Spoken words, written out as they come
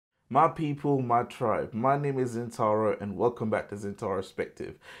My people, my tribe, my name is Zintaro and welcome back to Zintaro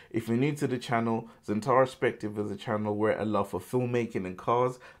Perspective. If you're new to the channel, Zintaro Perspective is a channel where a love for filmmaking and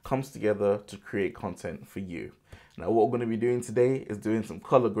cars comes together to create content for you. Now what we're going to be doing today is doing some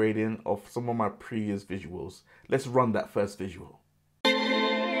color grading of some of my previous visuals. Let's run that first visual.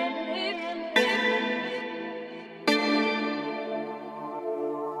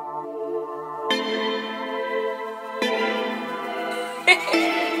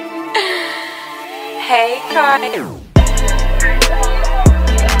 Hey, Kyle.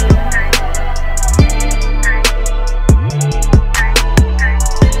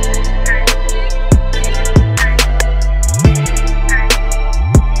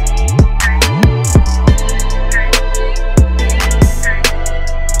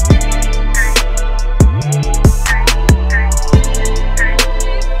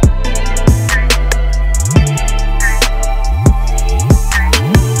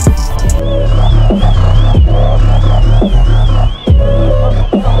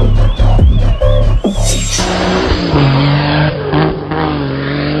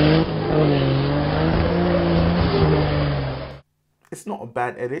 It's not a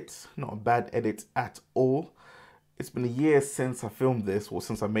bad edit, not a bad edit at all. It's been a year since I filmed this, or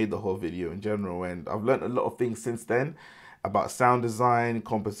since I made the whole video in general, and I've learned a lot of things since then about sound design,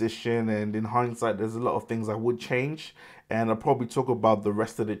 composition, and in hindsight, there's a lot of things I would change, and I'll probably talk about the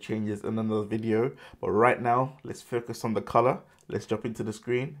rest of the changes in another video. But right now, let's focus on the color. Let's jump into the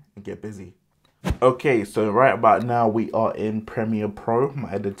screen and get busy. Okay, so right about now, we are in Premiere Pro,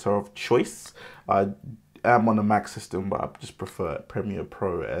 my editor of choice. I'm on a Mac system, but I just prefer Premiere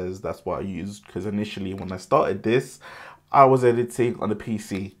Pro as that's what I use, because initially when I started this, I was editing on a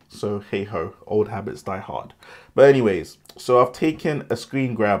PC. So hey ho, old habits die hard. But anyways, so I've taken a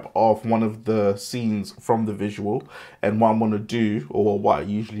screen grab of one of the scenes from the visual, and what I'm going to do, or what I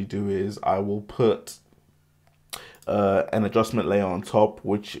usually do, is I will put an adjustment layer on top,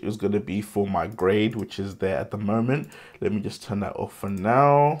 which is going to be for my grade, which is there at the moment. Let me just turn that off for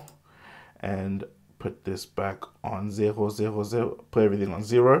now and put this back on 0, 0, 0, put everything on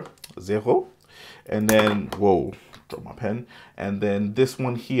 0, 0, and then, whoa, drop my pen, and then this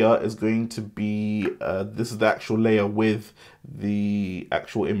one here is going to be, this is the actual layer with the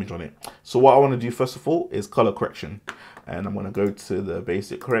actual image on it. So what I want to do first of all is color correction, and I'm going to go to the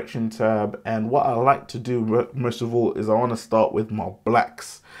basic correction tab, and what I like to do most of all is I want to start with my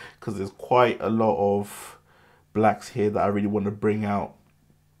blacks, because there's quite a lot of blacks here that I really want to bring out.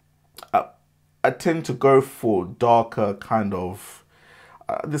 I tend to go for darker kind of,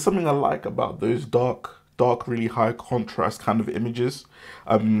 there's something I like about those dark, really high contrast kind of images.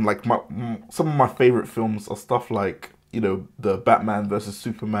 Like some of my favorite films are stuff like, you know, the Batman versus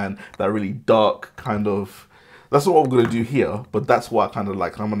Superman, that really dark kind of, that's not what I'm going to do here, but that's what I kind of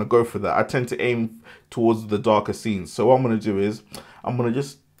like. I'm going to go for that. I tend to aim towards the darker scenes. So what I'm going to do is, I'm going to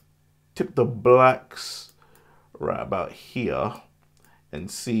just tip the blacks right about here and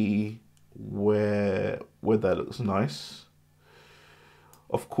see where that looks nice.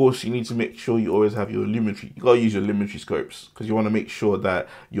 Of course, you need to make sure you always have your lumetri. You gotta use your lumetri scopes, because you want to make sure that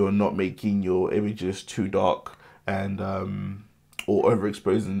you're not making your images too dark and or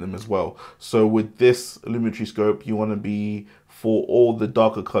overexposing them as well. So with this lumetri scope, you want to be, for all the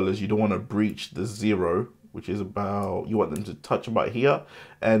darker colors, you don't want to breach the 0, which is about, you want them to touch about here,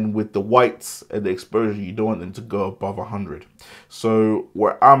 and with the whites and the exposure, you don't want them to go above 100. So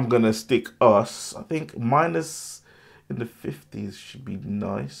where I'm gonna stick us, I think minus in the 50s should be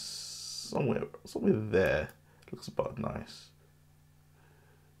nice, somewhere there. Looks about nice.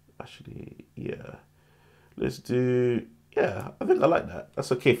 Actually, yeah, let's do, yeah, I think I like that.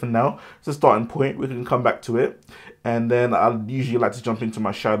 That's okay for now. It's a starting point. We can come back to it, and then I usually like to jump into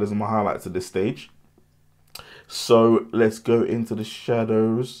my shadows and my highlights at this stage. So let's go into the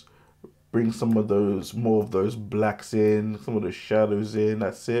shadows, bring some of those, more of those blacks in, some of the shadows in,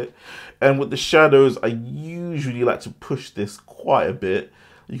 that's it. And with the shadows, I usually like to push this quite a bit.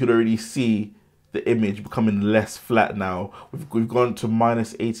 You can already see the image becoming less flat now. We've gone to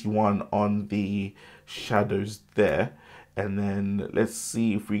minus 81 on the shadows there. And then let's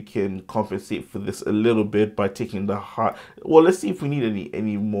see if we can compensate for this a little bit by taking the high. Well, let's see if we need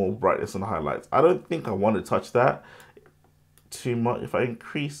any more brightness on the highlights. I don't think I want to touch that too much. If I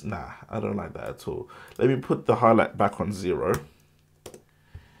increase, nah, I don't like that at all. Let me put the highlight back on 0.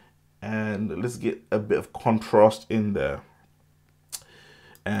 And let's get a bit of contrast in there.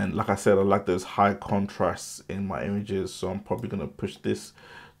 And like I said, I like those high contrasts in my images. So I'm probably going to push this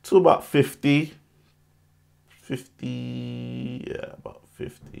to about 50. 50, yeah, about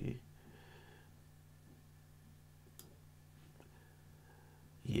 50.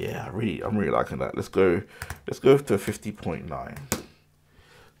 Yeah, I'm really liking that. Let's go to 50.9.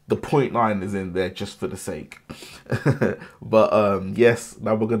 The 0.9 is in there just for the sake. But yes,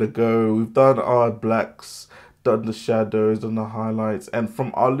 now we're gonna go. We've done our blacks, done the shadows, done the highlights, and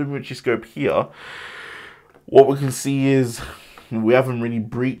from our lumetri scope here, what we can see is we haven't really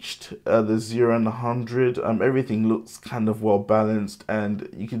breached the 0 and 100. Everything looks kind of well balanced, and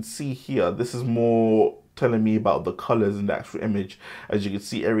you can see here, this is more telling me about the colors in the actual image. As you can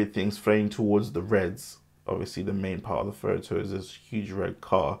see, everything's fraying towards the reds. Obviously, the main part of the photo is this huge red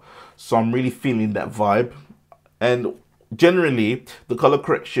car. So I'm really feeling that vibe. And generally, the color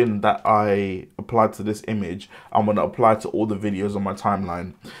correction that I applied to this image, I'm going to apply to all the videos on my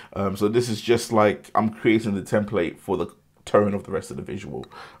timeline. So this is just like I'm creating the template for the tone of the rest of the visual.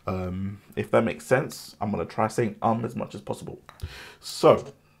 If that makes sense, I'm going to try saying as much as possible. So,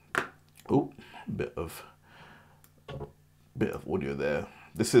 oh, bit of audio there.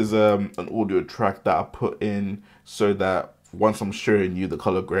 This is an audio track that I put in so that once I'm showing you the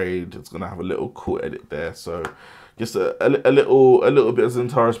color grade, it's gonna have a little cool edit there. So just a little bit of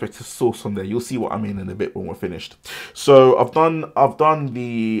Zentara Spectre sauce on there. You'll see what I mean in a bit when we're finished. So I've done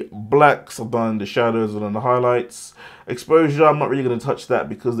the blacks, I've done the shadows, and then the highlights. Exposure, I'm not really gonna touch that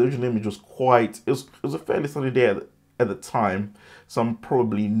because the original image was it was a fairly sunny day at the time, so I'm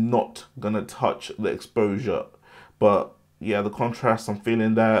probably not gonna touch the exposure. But yeah, the contrast, I'm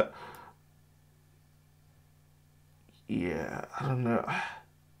feeling that. Yeah, I don't know. I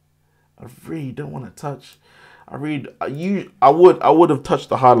really don't want to touch. I would have touched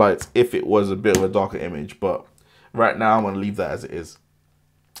the highlights if it was a bit of a darker image, but right now I'm gonna leave that as it is.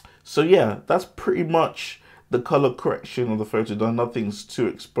 So yeah, that's pretty much the color correction of the photo done. Nothing's too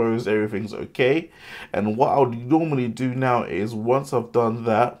exposed, everything's okay. And what I would normally do now is once I've done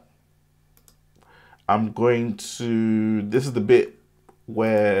that, I'm going to, this is the bit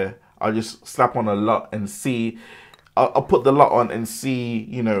where I just slap on a LUT and see, I'll put the LUT on and see,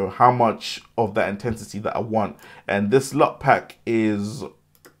 you know, how much of that intensity that I want. And this LUT pack is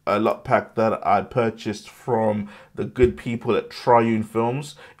a LUT pack that I purchased from the good people at Triune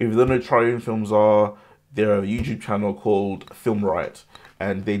Films. If you don't know what Triune Films are, they're a YouTube channel called Film Riot.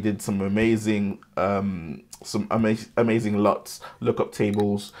 And they did some amazing LUTs, lookup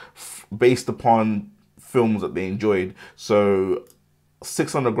tables based upon films that they enjoyed. So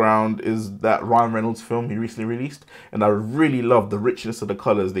 6 Underground is that Ryan Reynolds film he recently released, and I really love the richness of the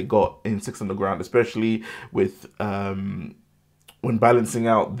colors they got in 6 Underground, especially with when balancing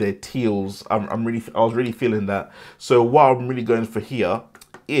out their teals. I was really feeling that. So what I'm really going for here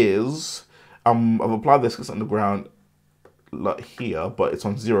is I've applied the 6 Underground LUT here, but it's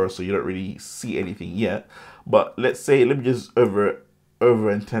on 0, so you don't really see anything yet. But let me just over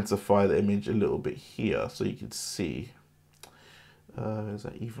intensify the image a little bit here so you can see. Is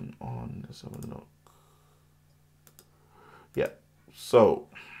that even on? Let's have a look. Yeah. So,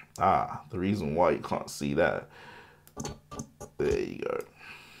 the reason why you can't see that. There you go.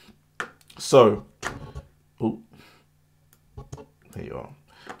 So, ooh, there you are.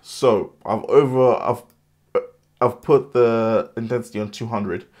 So I've put the intensity on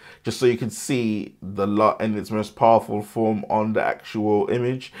 200 just so you can see the LUT in its most powerful form on the actual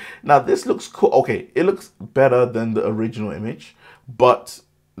image. Now this looks cool. Okay, it looks better than the original image, but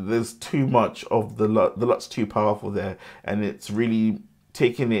there's too much of the LUT. The LUT's too powerful there, and it's really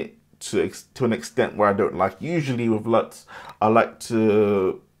taking it to an extent where I don't like. Usually with LUTs, I like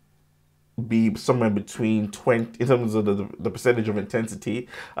to be somewhere between 20, in terms of the percentage of intensity,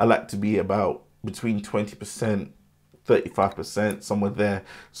 I like to be about between 20%, 35%, somewhere there.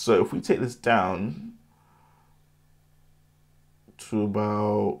 So if we take this down to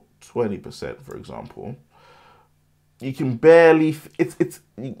about 20%, for example, you can barely,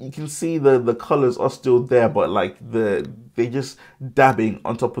 you can see the colors are still there, but like they're just dabbing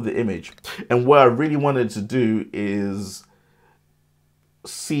on top of the image. And what I really wanted to do is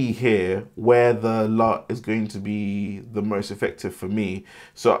see here where the LUT is going to be the most effective for me.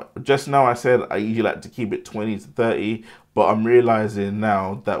 So just now I said I usually like to keep it 20 to 30, but I'm realizing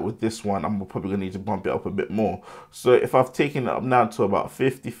now that with this one I'm probably gonna need to bump it up a bit more. So if I've taken it up now to about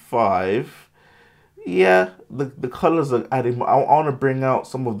 55, yeah, the colors are adding more. I want to bring out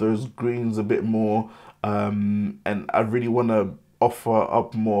some of those greens a bit more, and I really want to offer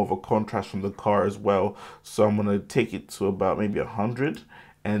up more of a contrast from the car as well. So I'm gonna take it to about maybe 100,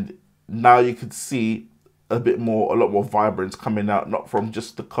 and now you can see a lot more vibrance coming out, not from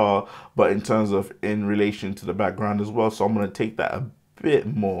just the car, but in terms of in relation to the background as well. So I'm gonna take that a bit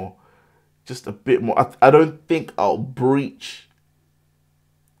more, just a bit more. I don't think I'll breach.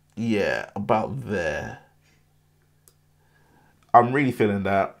 Yeah, about there. I'm really feeling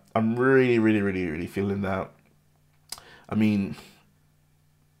that. I'm really feeling that. I mean,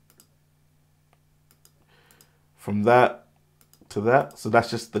 from that to that, so that's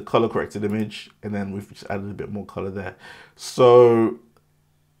just the color corrected image, and then we've just added a bit more color there. So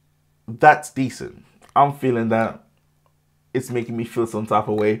that's decent. I'm feeling that. It's making me feel some type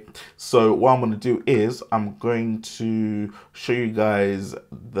of way. So what I'm going to do is I'm going to show you guys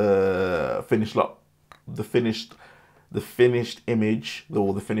the finished lot, the finished image,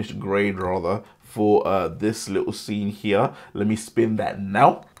 or the finished grade rather, for this little scene here. Let me spin that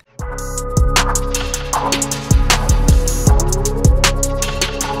now.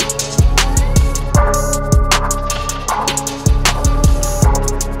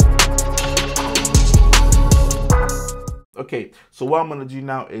 Okay, so what I'm going to do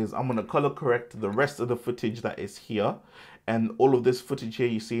now is I'm going to color correct the rest of the footage that is here. And all of this footage here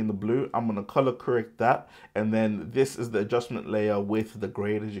you see in the blue, I'm going to color correct that. And then this is the adjustment layer with the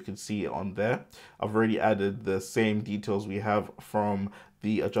grade, as you can see on there. I've already added the same details we have from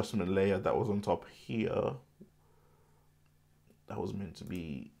the adjustment layer that was on top here. That was meant to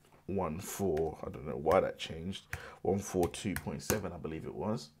be 1.4. I don't know why that changed. 142.7, I believe it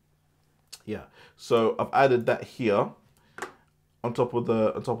was. Yeah, so I've added that here on top of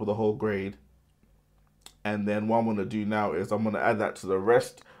the whole grade. And then what I'm going to do now is I'm going to add that to the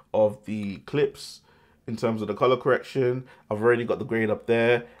rest of the clips in terms of the color correction. I've already got the grade up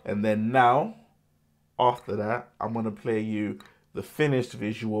there. And then now, after that, I'm going to play you the finished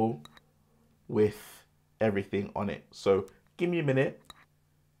visual with everything on it. So give me a minute,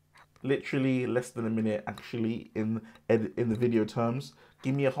 literally less than a minute actually in the video terms.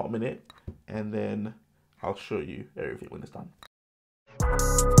 Give me a hot minute and then I'll show you everything when it's done.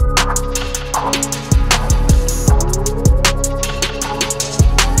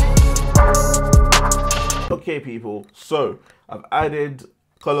 Okay people, so I've added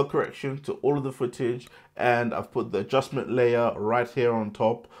color correction to all of the footage and I've put the adjustment layer right here on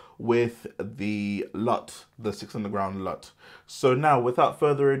top with the LUT, the 6 Underground LUT. So now without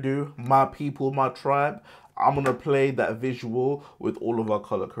further ado, my people, my tribe, I'm gonna play that visual with all of our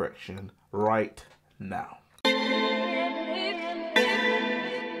color correction right now.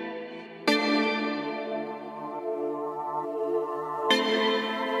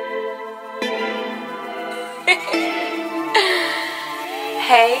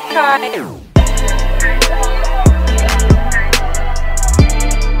 Hey, Kai.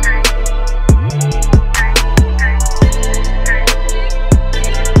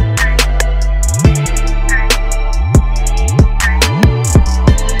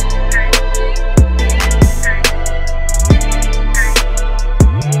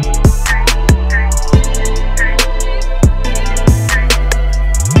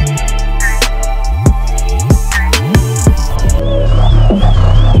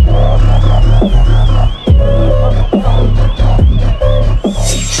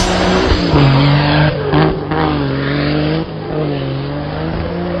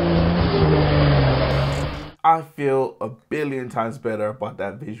 I feel a billion times better about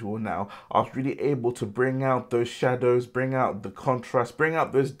that visual now. I was really able to bring out those shadows, bring out the contrast, bring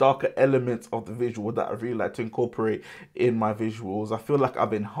out those darker elements of the visual that I really like to incorporate in my visuals. I feel like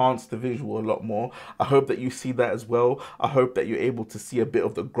I've enhanced the visual a lot more. I hope that you see that as well. I hope that you're able to see a bit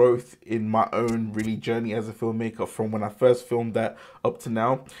of the growth in my own really journey as a filmmaker from when I first filmed that up to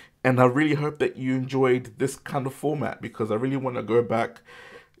now. And I really hope that you enjoyed this kind of format, because I really want to go back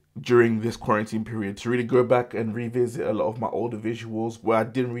during this quarantine period to really go back and revisit a lot of my older visuals where I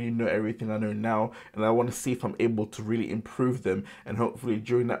didn't really know everything I know now, and I want to see if I'm able to really improve them. And hopefully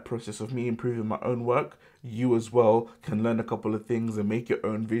during that process of me improving my own work, you as well can learn a couple of things and make your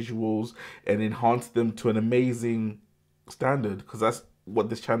own visuals and enhance them to an amazing standard, because that's what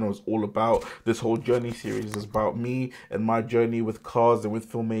this channel is all about. This whole journey series is about me and my journey with cars and with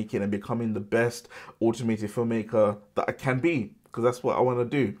filmmaking and becoming the best automated filmmaker that I can be, because that's what I want to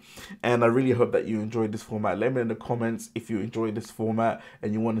do. And I really hope that you enjoyed this format. Let me know in the comments if you enjoyed this format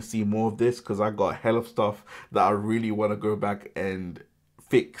and you want to see more of this, because I got a hell of stuff that I really want to go back and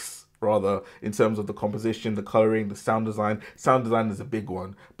fix, rather, in terms of the composition, the coloring, the sound design. Sound design is a big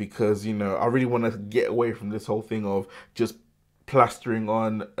one, because, you know, I really want to get away from this whole thing of just plastering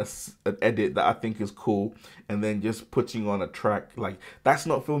on an edit that I think is cool and then just putting on a track. Like, that's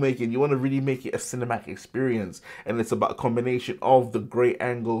not filmmaking. You want to really make it a cinematic experience, and it's about a combination of the great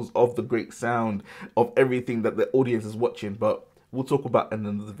angles, of the great sound, of everything that the audience is watching. But we'll talk about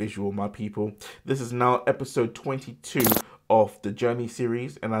another visual, my people. This is now episode 22 of the Journey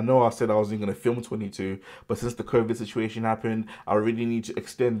series, and I know I said I wasn't going to film 22, but since the COVID situation happened, I really need to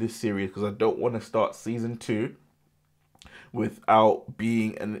extend this series, because I don't want to start season 2 without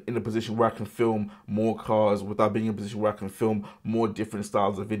being in a position where I can film more cars, without being in a position where I can film more different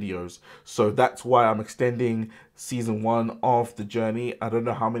styles of videos. So that's why I'm extending season 1 of the journey. I don't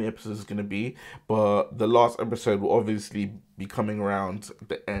know how many episodes it's going to be, but the last episode will obviously be coming around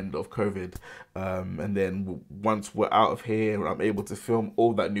the end of COVID, and then once we're out of here and I'm able to film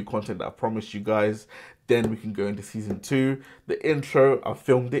all that new content that I promised you guys, then we can go into season 2. The intro, I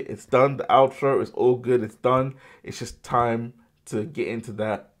filmed it, it's done. The outro is all good, it's done. It's just time to get into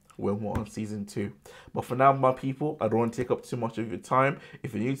that when we're on season 2. But for now, my people, I don't want to take up too much of your time.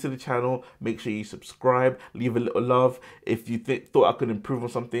 If you're new to the channel, make sure you subscribe, leave a little love. If you thought I could improve on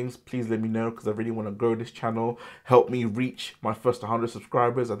some things, please let me know, because I really want to grow this channel. Help me reach my first 100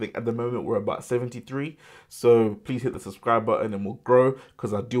 subscribers. I think at the moment we're about 73. So please hit the subscribe button and we'll grow,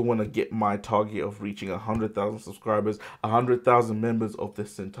 because I do want to get my target of reaching 100,000 subscribers, 100,000 members of the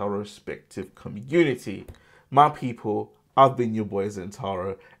Centauro Respective community. My people, I've been your boy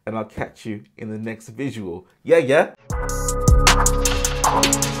Zentaro, and I'll catch you in the next visual. Yeah.